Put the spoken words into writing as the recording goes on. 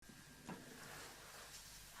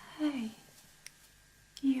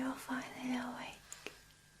finally awake.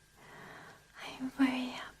 I'm very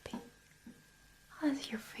happy.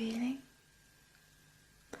 How's you feeling?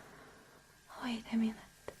 Wait a minute.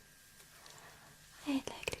 I'd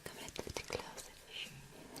like to come a little bit closer to you.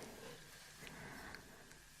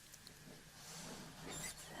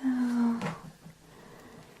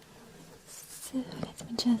 So let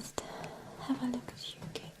me just have a look at you,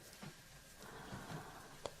 okay?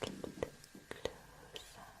 A little bit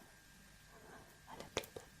closer. A little bit.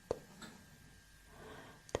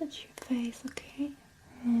 Touch your face, okay?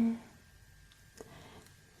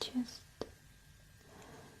 Just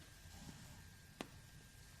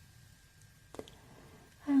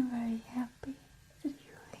I'm very happy that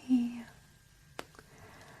you're here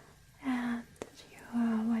and that you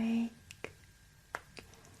are awake,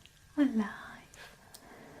 alive.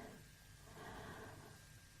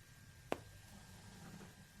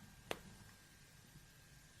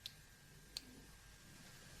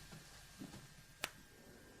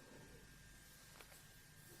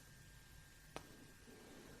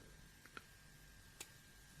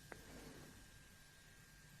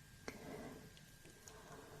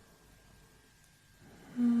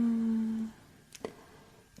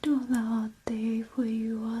 It was a hard day for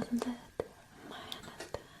you, wasn't it? I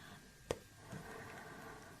understand.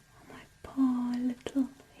 My poor little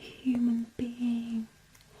human being.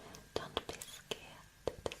 Don't be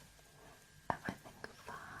scared. Everything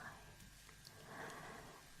fine.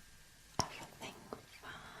 Everything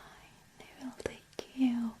fine. They will take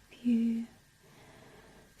care of you.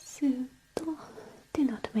 So do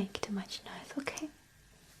not make too much noise, okay?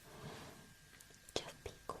 Just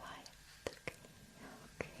be quiet, okay?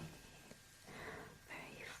 Okay.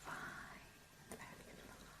 Very fine, very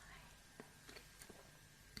fine.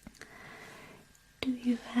 Do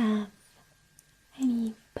you have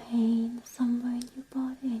any pain somewhere in your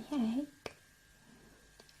body, any ache?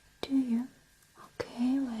 Do you?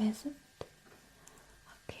 Okay, where is it?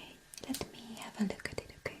 Okay, let me have a look at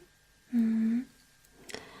it, okay?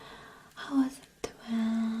 How was it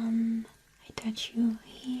when I touch you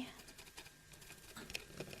here?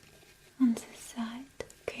 On this side,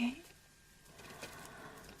 okay?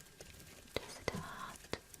 Does it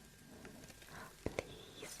hurt?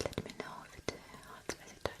 Please let me know if it hurts when I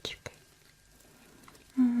touch, okay?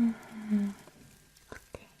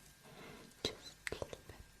 Okay, just a little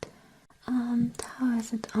bit. And how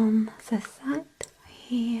is it on this side?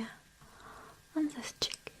 Here, on this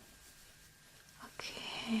cheek.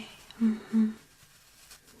 Okay,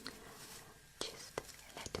 Just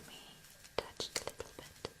let me touch it a little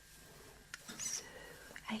bit so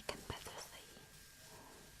I can better see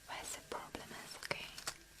where the problem is, okay?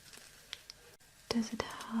 Does it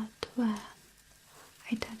hurt when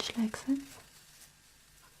I touch like this?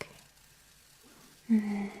 Okay.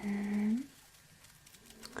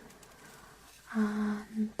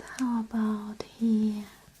 And how about here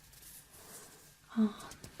on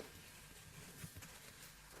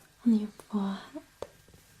your forehead?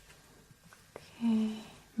 Okay.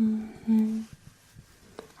 A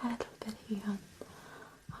little bit here.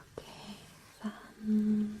 Okay.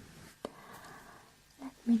 Then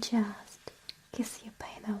let me just kiss your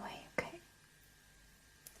pain away, okay?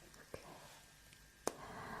 Okay.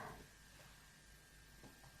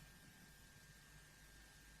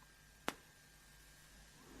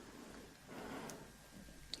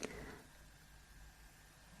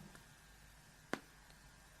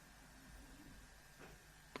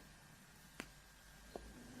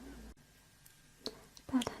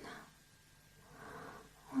 Better now.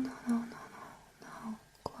 Oh no,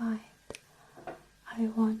 quiet. I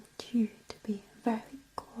want you to be very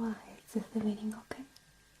quiet this evening, okay?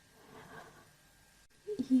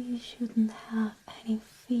 You shouldn't have any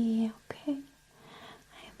fear, okay?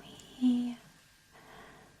 I'm here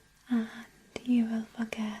and you will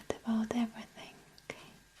forget about everything,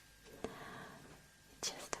 okay?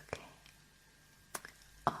 It's just okay.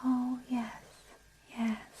 Oh yes.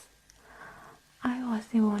 I was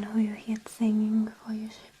the one who you heard singing before your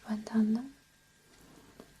ship went under.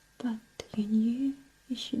 But you knew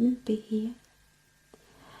you shouldn't be here.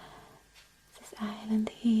 This island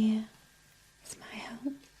here is my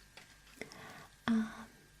home. And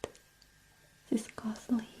this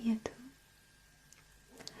castle here too.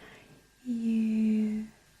 You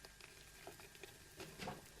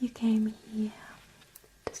came here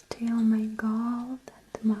to steal my gold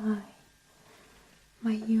and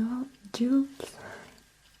my jewels,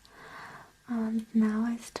 and now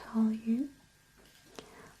I stole you,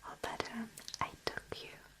 or better, I took you.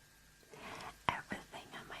 Everything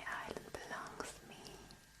on my island belongs to me,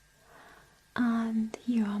 and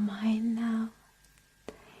you are mine now.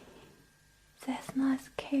 There's no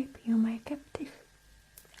escape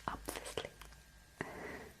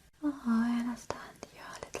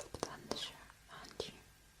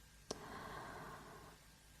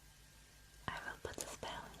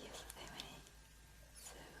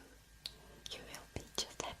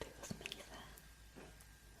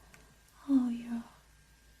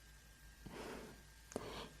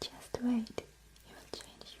wait. You will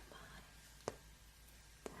change your mind.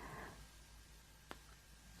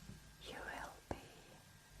 You will be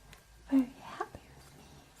very happy with me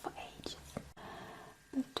for ages.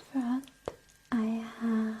 But first, I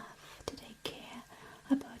have to take care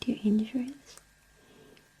about your injuries.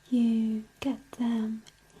 You got them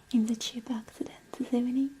in the cheap accident this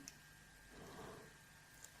evening.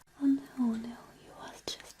 Oh no, you was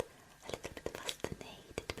just a little bit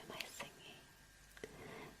fascinated by my singing.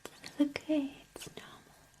 It's okay, it's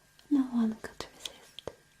normal. No one could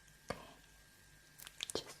resist. Okay?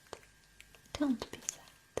 Just don't be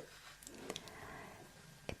sad.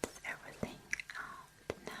 It's everything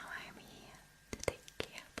out. Now I'm here to take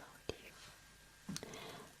care about you.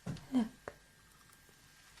 Look,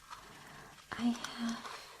 I have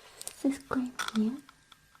this cream here.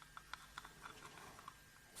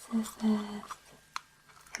 This is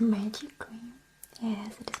a magic cream.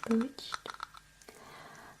 Yes, it is bewitched.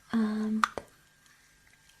 And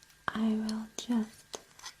I will just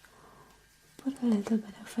put a little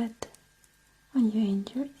bit of it on your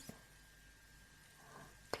injuries.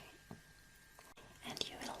 Okay. And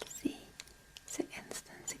you will see the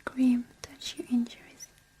instant the cream touches your injuries.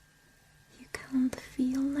 You can't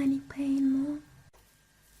feel any pain more.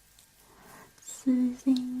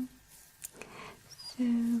 Soothing. So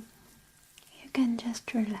you can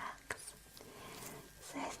just relax.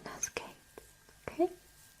 There's no escape. Okay?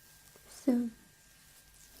 So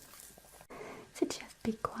just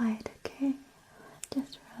be quiet, okay?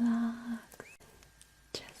 Just relax.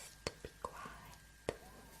 Just be quiet.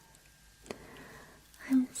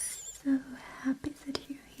 I'm so happy that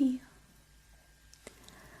you're here.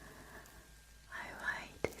 I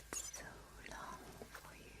waited so long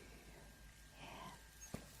for you.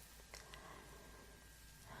 Yes.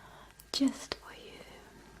 Just for you.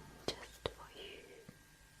 Just for you.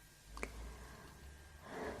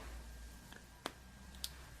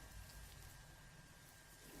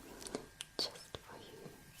 Just for you.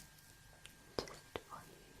 Just for you.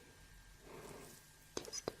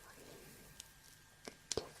 Just for you.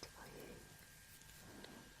 Just for you.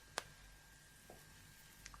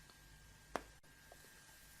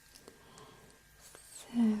 So,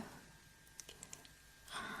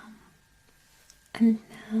 and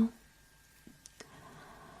now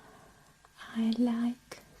I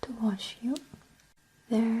like to wash you.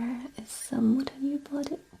 There is some wood on your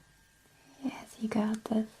body. Yes, you got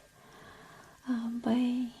this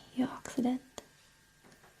by your accident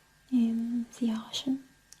in the ocean.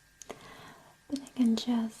 But I can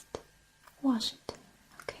just wash it,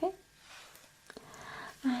 okay?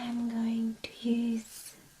 I'm going to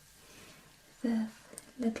use this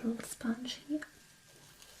little sponge here.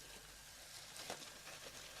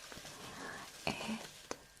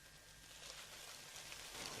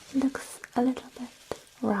 It looks a little bit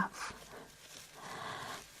rough,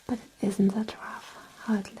 but it isn't that rough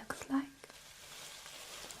how it looks like.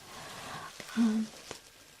 And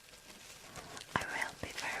I will be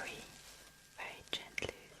very, very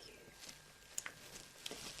gently with you.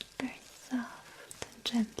 Very soft and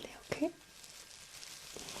gently, okay?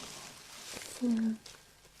 So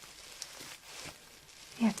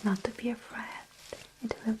you have not to be afraid.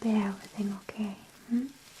 It will be everything okay.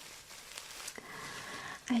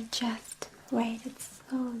 I just waited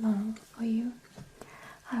so long for you.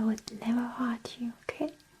 I would never hurt you,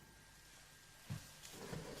 okay?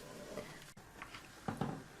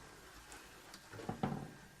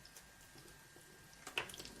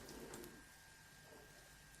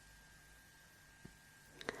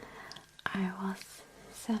 I was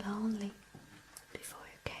so lonely before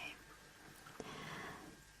you came.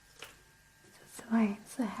 That's why I'm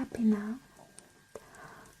so happy now.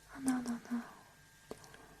 Oh, no.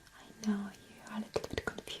 I know you are a little bit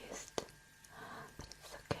confused, but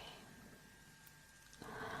it's okay.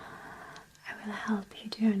 I will help you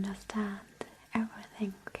to understand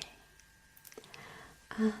everything, okay?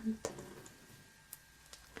 And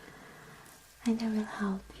I will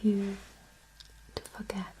help you to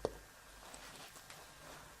forget.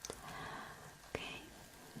 Okay?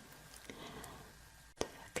 To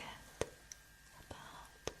forget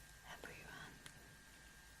about everyone.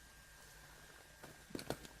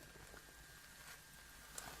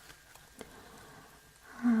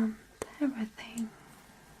 And everything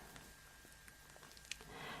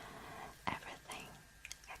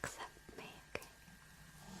except me, okay?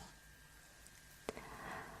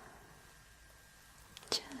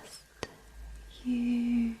 Just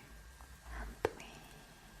you and me.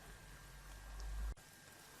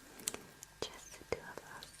 Just the two of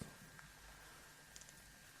us.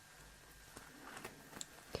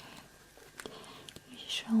 Okay. Your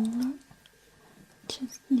shoulder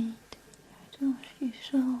just need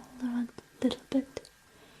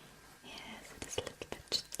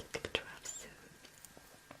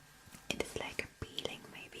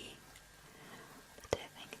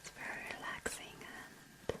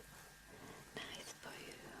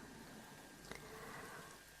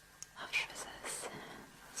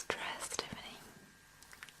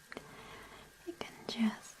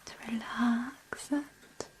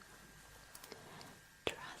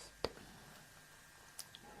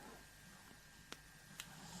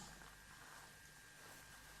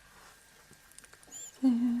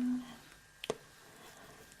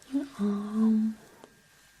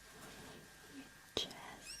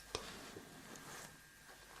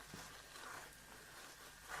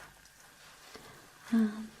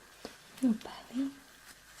your belly.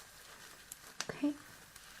 Okay.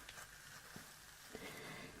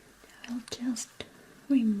 I'll just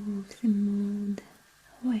remove the mold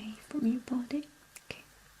away from your body. Okay.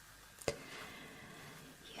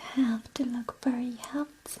 You have to look very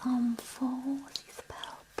handsome for this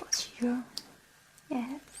spell posture.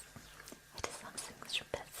 Yes, it is something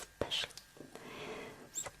special,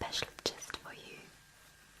 special just for you.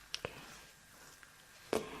 Okay.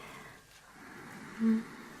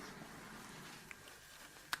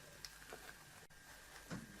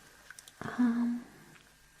 And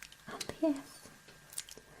yes,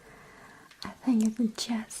 I think it's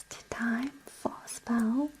just time for a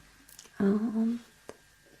spell. It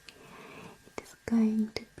is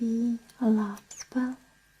going to be a love spell.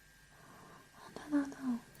 Oh,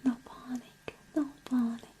 no panic, no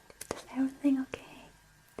panic. Is everything okay?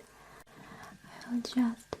 I'll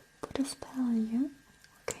just put a spell on you,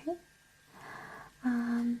 okay?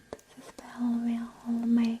 And the spell will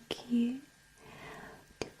make you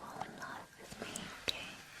to fall in love with me, okay?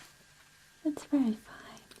 It's very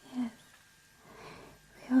fine, yes.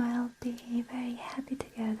 We will be very happy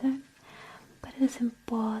together, but it is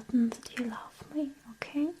important that you love me,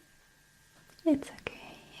 okay? It's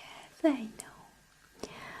okay, yes, I know.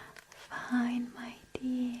 Fine, my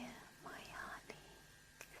dear, my honey,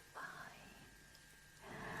 fine.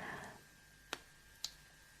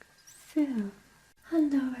 So,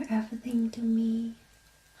 hand over everything to me.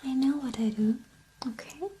 I know what I do,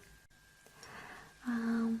 okay?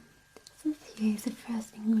 This here is the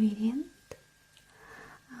first ingredient,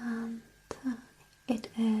 and it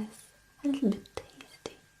is a little bit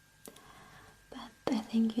tasty, but I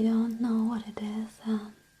think you don't know what it is,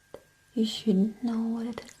 and you shouldn't know what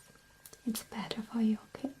it is. It's better for you,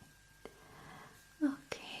 okay?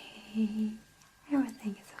 Okay,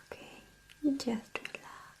 everything is okay. You just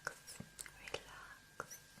relax,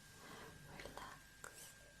 relax, relax.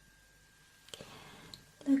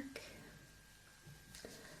 Look,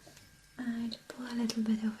 I'd pour a little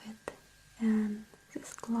bit of it in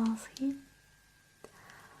this glass here.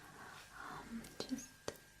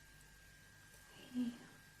 Just here.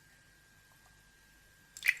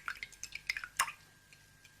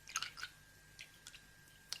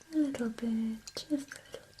 A little bit, just a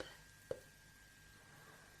little bit.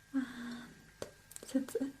 And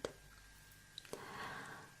that's it.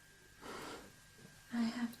 I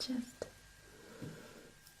have just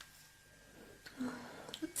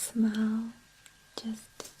smell,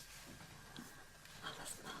 just have a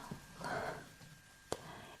smell.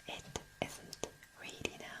 It isn't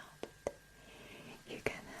really now, but you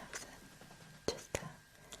can have just a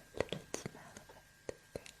little smell of it.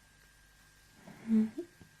 Okay.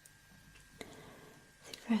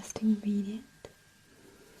 The first ingredient.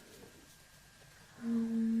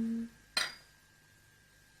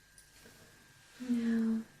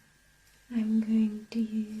 Now I'm going to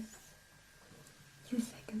use the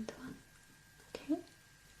second one. Okay.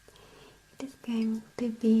 It is going to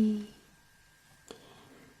be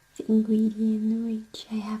the ingredient which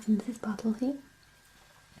I have in this bottle here.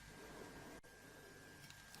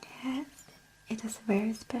 Yes, it is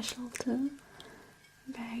very special too.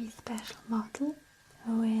 Very special bottle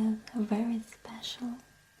with a very special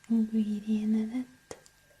ingredient in it.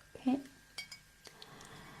 Okay.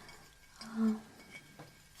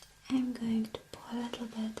 I'm going to pour a little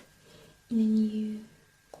bit in a new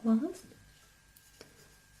glass.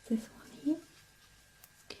 This one here.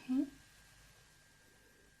 Okay.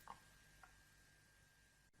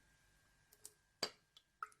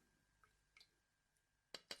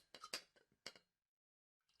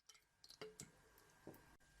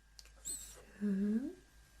 So,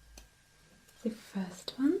 the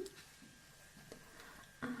first one.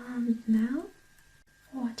 And now,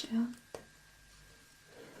 watch out.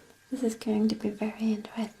 This is going to be very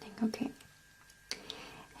interesting, okay?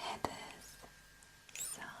 It is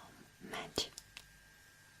some magic.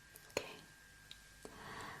 Okay.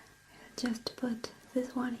 I'll just put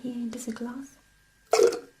this one here into the glass.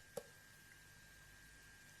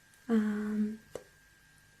 And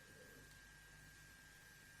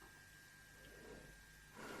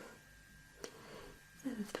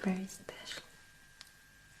this is very special.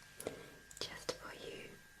 Just for you.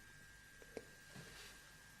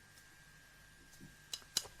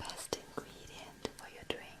 The best ingredient for your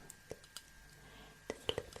drink. It's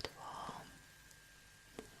a little bit warm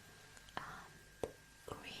and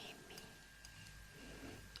creamy.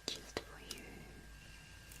 Just for you.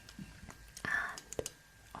 And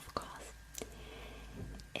of course,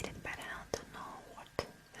 it is better not to know what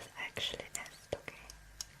this actually is, okay?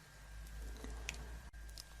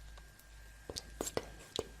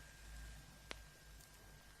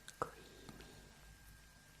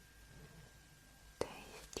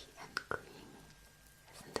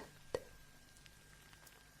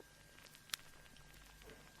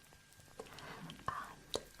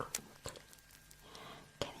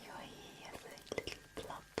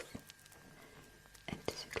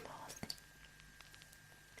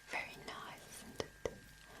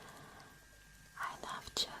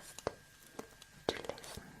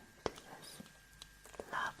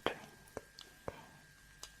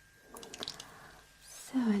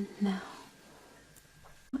 So and now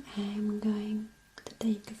I'm going to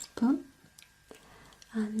take a spoon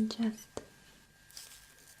and just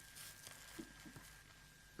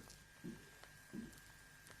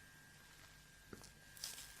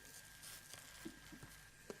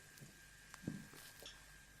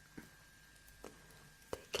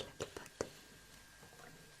take a little bit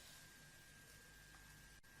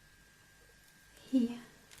here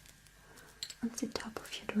on the top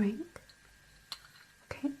of your drink.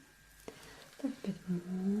 Okay, a little bit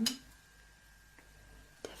more.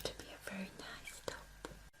 It have to be a very nice top.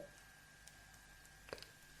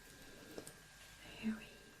 Very,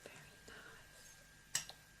 very nice.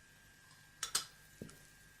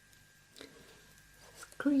 This is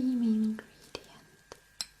creamy ingredient.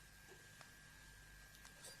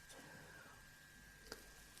 So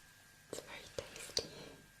it's very tasty.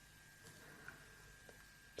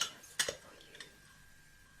 Just for you.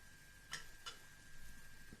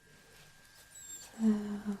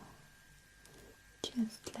 So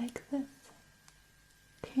just like this.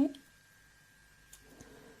 Okay.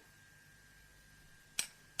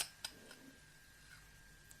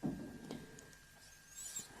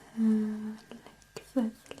 So like this a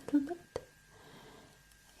little bit.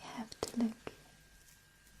 You have to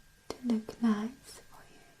look nice for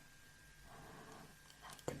you.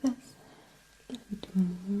 Like this. A little bit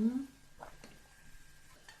more.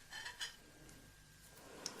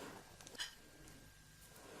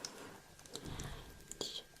 It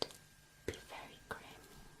should be very creamy.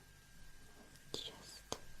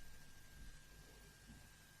 Just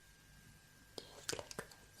like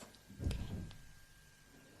this. Okay.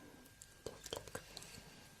 Just like this.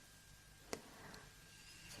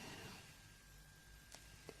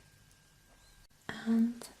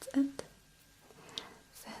 And that's it.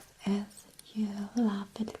 This is your love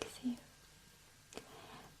elixir.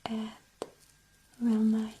 It will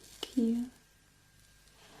make you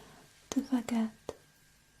to forget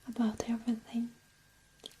about everything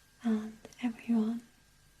and everyone.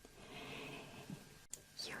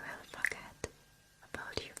 You will forget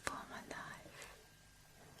about your former life,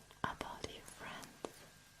 about your friends,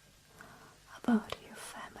 about your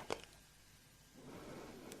family.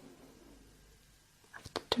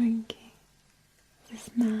 After drinking this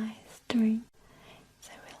nice drink,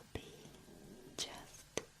 there will be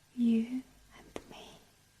just you and me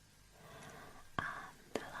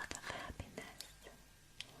and a lot of happiness.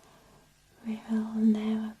 We will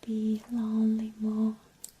never be lonely more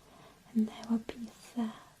and never be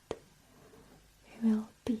sad. We will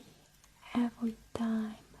be every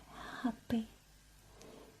time happy.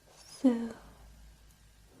 So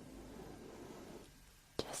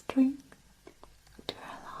just drink